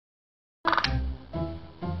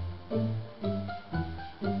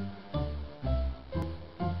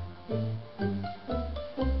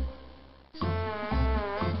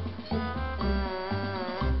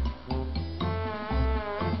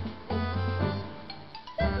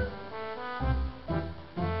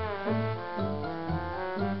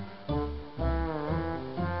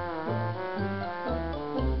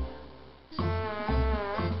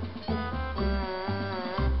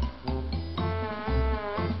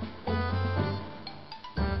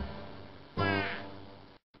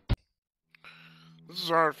This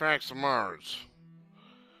is Artifacts of Mars.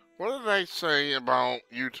 What did I say about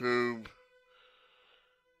YouTube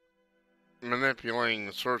manipulating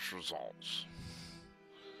the search results?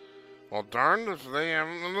 Well, darned if they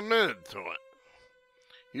haven't admitted to it.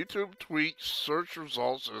 YouTube tweets search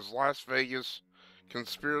results as Las Vegas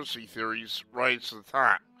conspiracy theories right at the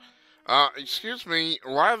top. Excuse me, a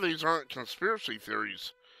lot of these aren't conspiracy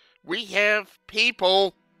theories. We have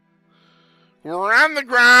people who were on the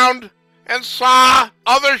ground and saw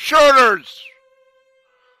other shooters.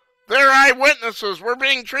 They're eyewitnesses. We're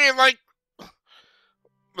being treated like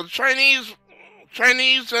the Chinese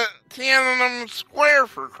at Tiananmen Square,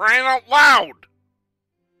 for crying out loud.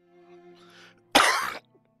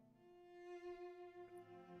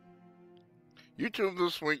 YouTube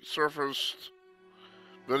this week surfaced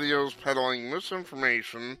videos peddling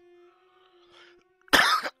misinformation,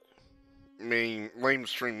 meaning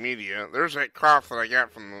lamestream media. There's that cough that I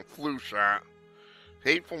got from the flu shot.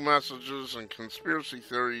 Hateful messages and conspiracy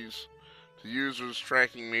theories to users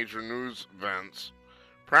tracking major news events,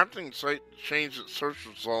 prompting the site to change its search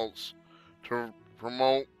results to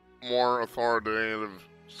promote more authoritative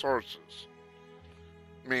sources,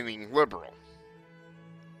 meaning liberal.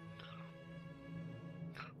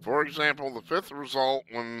 For example, the fifth result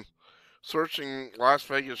when searching Las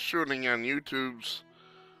Vegas shooting on YouTube's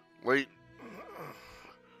late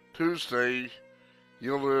Tuesday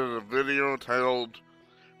yielded a video titled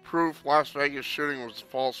 "Proof Las Vegas Shooting Was a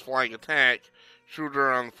False Flag Attack,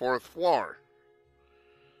 Shooter on the 4th Floor."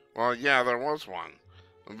 Well, yeah, there was one.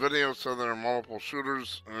 The video said there are multiple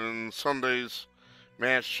shooters in Sunday's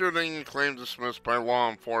mass shooting, claim dismissed by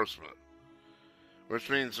law enforcement, which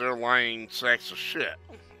means they're lying sacks of shit.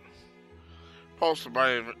 Posted by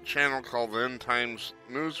a channel called the End Times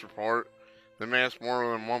News Report that amassed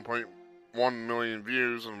more than 1.1 million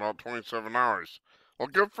views in about 27 hours. Well,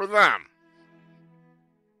 good for them.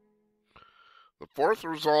 The fourth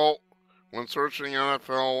result, when searching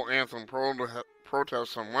NFL anthem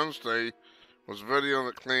protests on Wednesday, was a video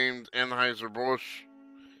that claimed Anheuser-Busch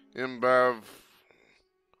InBev,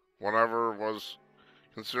 whatever, was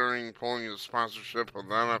considering pulling the sponsorship of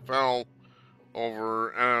the NFL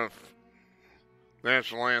over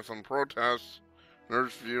national anthem protests, and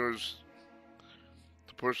urged viewers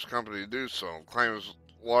to push the company to do so. The claim has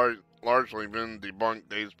largely been debunked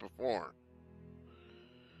days before.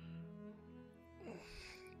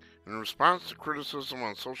 In response to criticism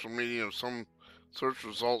on social media of some search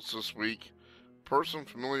results this week, a person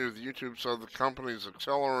familiar with YouTube said the company is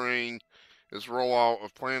accelerating its rollout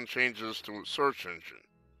of planned changes to its search engine.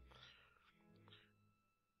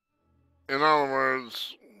 In other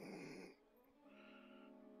words,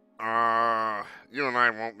 you and I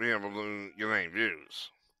won't be able to get any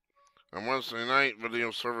views. On Wednesday night,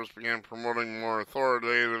 video service began promoting more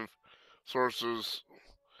authoritative sources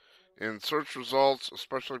in search results,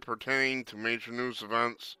 especially pertaining to major news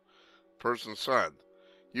events, the person said.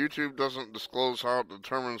 YouTube doesn't disclose how it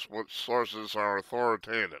determines which sources are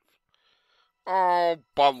authoritative. Oh,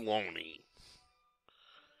 baloney.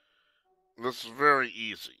 This is very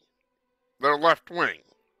easy. They're left-wing.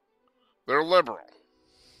 They're liberal.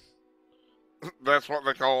 That's what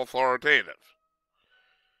they call authoritative.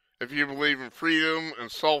 If you believe in freedom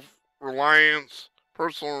and self-reliance,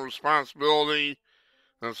 personal responsibility,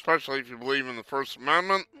 and especially if you believe in the First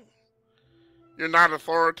Amendment, you're not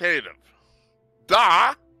authoritative.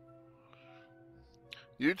 Duh!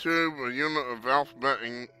 YouTube, a unit of Alphabet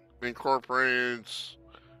Incorporated's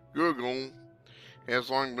Google,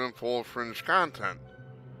 has long been full of fringe content.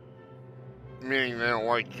 Meaning they don't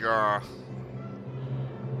like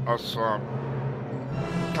us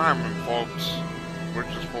common folks. We're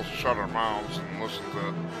just supposed to shut our mouths and listen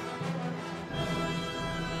to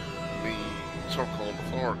the so-called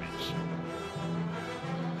authorities.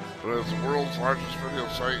 But as the world's largest video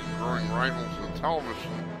site and growing rival to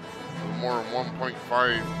television, with more than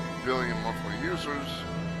 1.5 billion monthly users,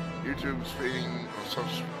 YouTube's feeding of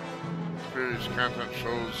such spurious content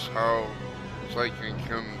shows how the site can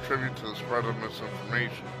contribute to the spread of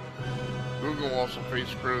misinformation. Google also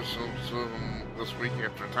faced criticism this week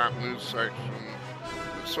after top news section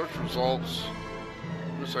search results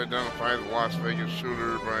misidentified the Las Vegas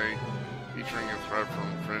shooter by featuring a thread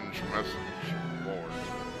from fringe message boards.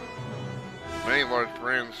 Many large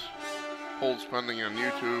brands pulled spending on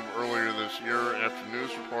YouTube earlier this year after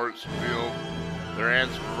news reports revealed their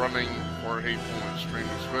ads were running for hateful and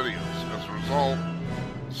extremist videos. As a result,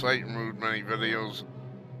 the site removed many videos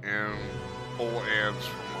and pulled ads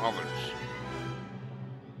from others.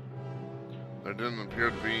 There didn't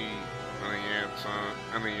appear to be any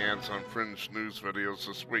ads on fringe news videos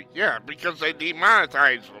this week. Yeah, because they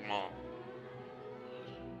demonetized them all.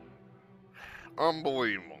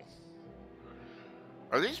 Unbelievable.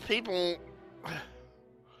 Are these people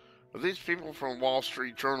from Wall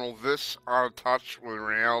Street Journal this out of touch with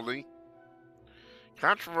reality?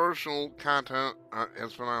 Controversial content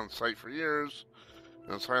has been on the site for years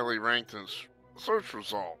and is highly ranked in search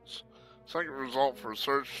results. Second result for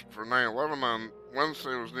search for 9/11 on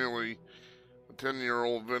Wednesday was nearly a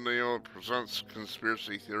 10-year-old video that presents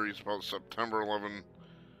conspiracy theories about September 11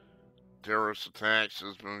 terrorist attacks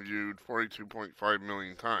has been viewed 42.5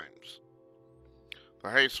 million times.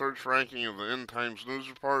 The high search ranking of the End Times News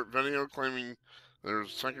Report video claiming there's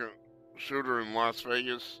a second shooter in Las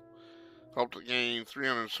Vegas helped it gain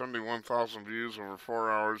 371,000 views over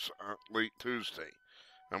 4 hours late Tuesday.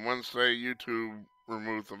 On Wednesday, YouTube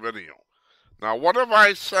removed the video. Now, what have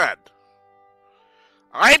I said?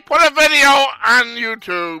 I put a video on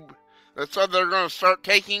YouTube that said they're going to start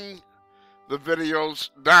taking the videos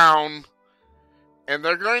down, and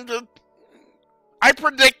they're going to... I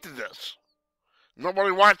predicted this.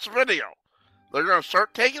 Nobody watched the video. They're going to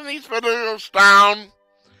start taking these videos down,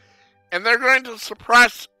 and they're going to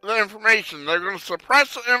suppress the information. They're going to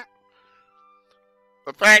suppress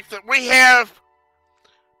the fact that we have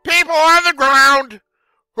people on the ground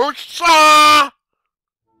who saw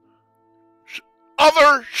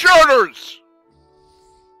other shooters.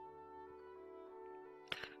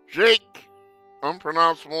 Jake,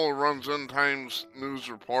 unpronounceable, runs End Times News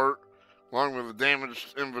Report, along with a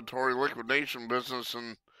damaged inventory liquidation business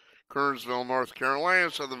in Kernersville, North Carolina,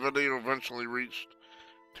 said the video eventually reached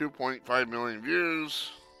 2.5 million views.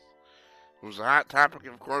 It was a hot topic,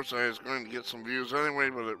 of course. I was going to get some views anyway,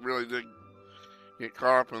 but it really did get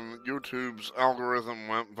caught up, and YouTube's algorithm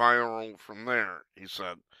went viral from there, he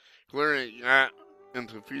said. Clearly it got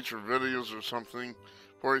into featured videos or something.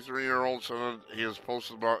 43-year-old said he has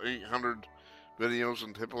posted about 800 videos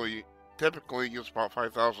and typically gets about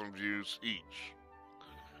 5,000 views each.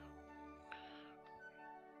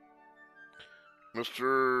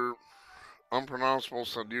 Mr. Unpronounceable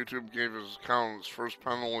said YouTube gave his account its first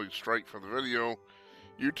penalty strike for the video.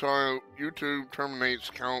 YouTube terminates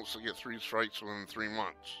accounts that get 3 strikes within 3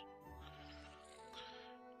 months.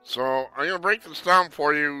 So, I'm going to break this down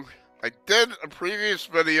for you. I did a previous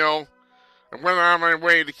video. I went on my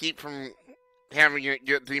way to keep from having it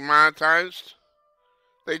get demonetized.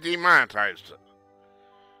 They demonetized it.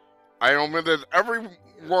 I omitted every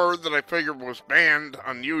word that I figured was banned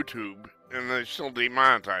on YouTube, and they still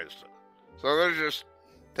demonetized it. So they're just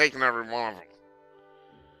taking every one of them.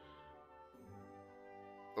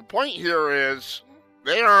 The point here is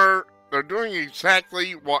they're doing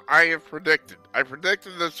exactly what I have predicted. I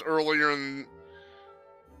predicted this earlier in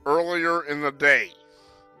the day.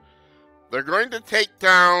 They're going to take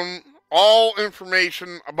down all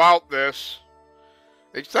information about this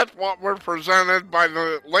except what were presented by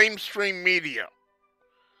the lamestream media.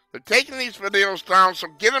 They're taking these videos down, so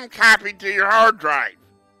get them copied to your hard drive.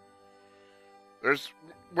 There's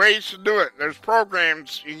ways to do it. There's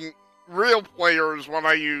programs. Real Player is what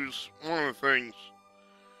I use, one of the things.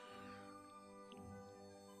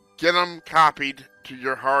 Get them copied to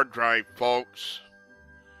your hard drive, folks.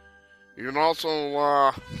 You can also,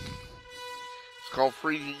 it's called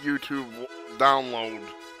free YouTube download.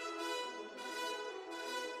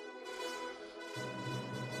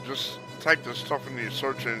 Just type this stuff into your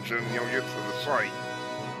search engine, you'll get to the site.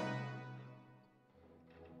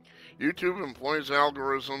 YouTube employs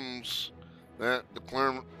algorithms that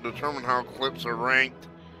determine how clips are ranked,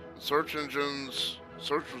 search engines,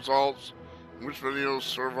 search results, which videos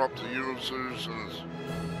serve up to users, and is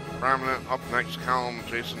prominent up next column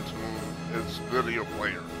adjacent to its video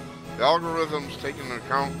player. The algorithms take into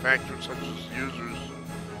account factors such as users'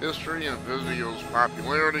 history and video's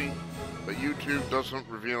popularity, but YouTube doesn't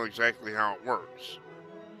reveal exactly how it works.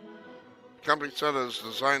 The company said it has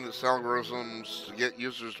designed its algorithms to get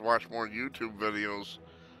users to watch more YouTube videos,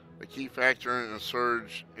 a key factor in a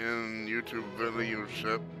surge in YouTube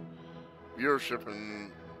viewership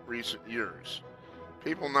in recent years.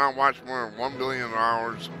 People now watch more than 1 billion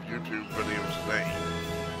hours of YouTube videos a day.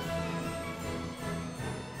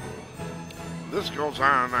 This goes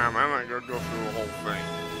on and on. I'm not going to go through the whole thing.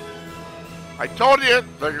 I told you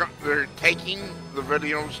they're taking the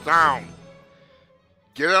videos down.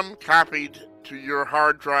 Get them copied to your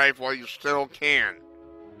hard drive while you still can.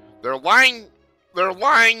 They're lying. They're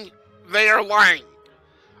lying. They are lying.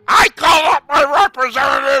 I called up my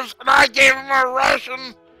representatives and I gave them a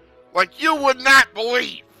ration like you would not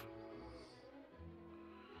believe.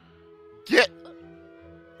 Get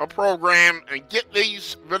a program and get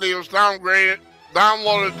these videos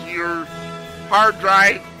downloaded to your hard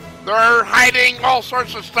drive. They're hiding all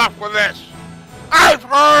sorts of stuff with this. I've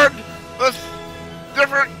heard this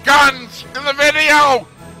different guns in the video.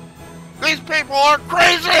 These people are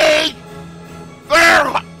crazy.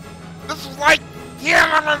 This is like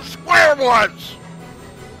Tiananmen Square was.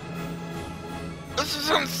 This is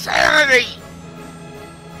insanity.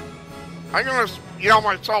 I'm gonna yell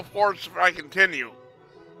myself hoarse if I continue.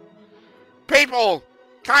 People,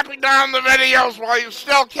 copy down the videos while you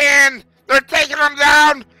still can. They're taking them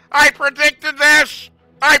down. I predicted this.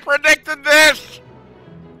 I predicted this.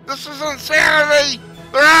 This is insanity.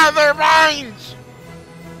 They're out of their minds.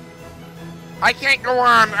 I can't go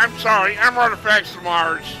on. I'm sorry. I'm Artifacts of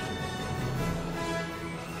Mars.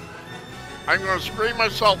 I'm going to scream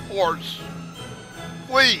myself hoarse.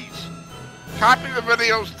 Please, copy the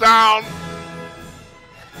videos down.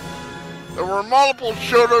 There were multiple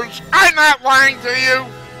shooters. I'm not lying to you.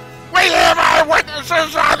 We have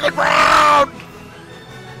eyewitnesses on the ground.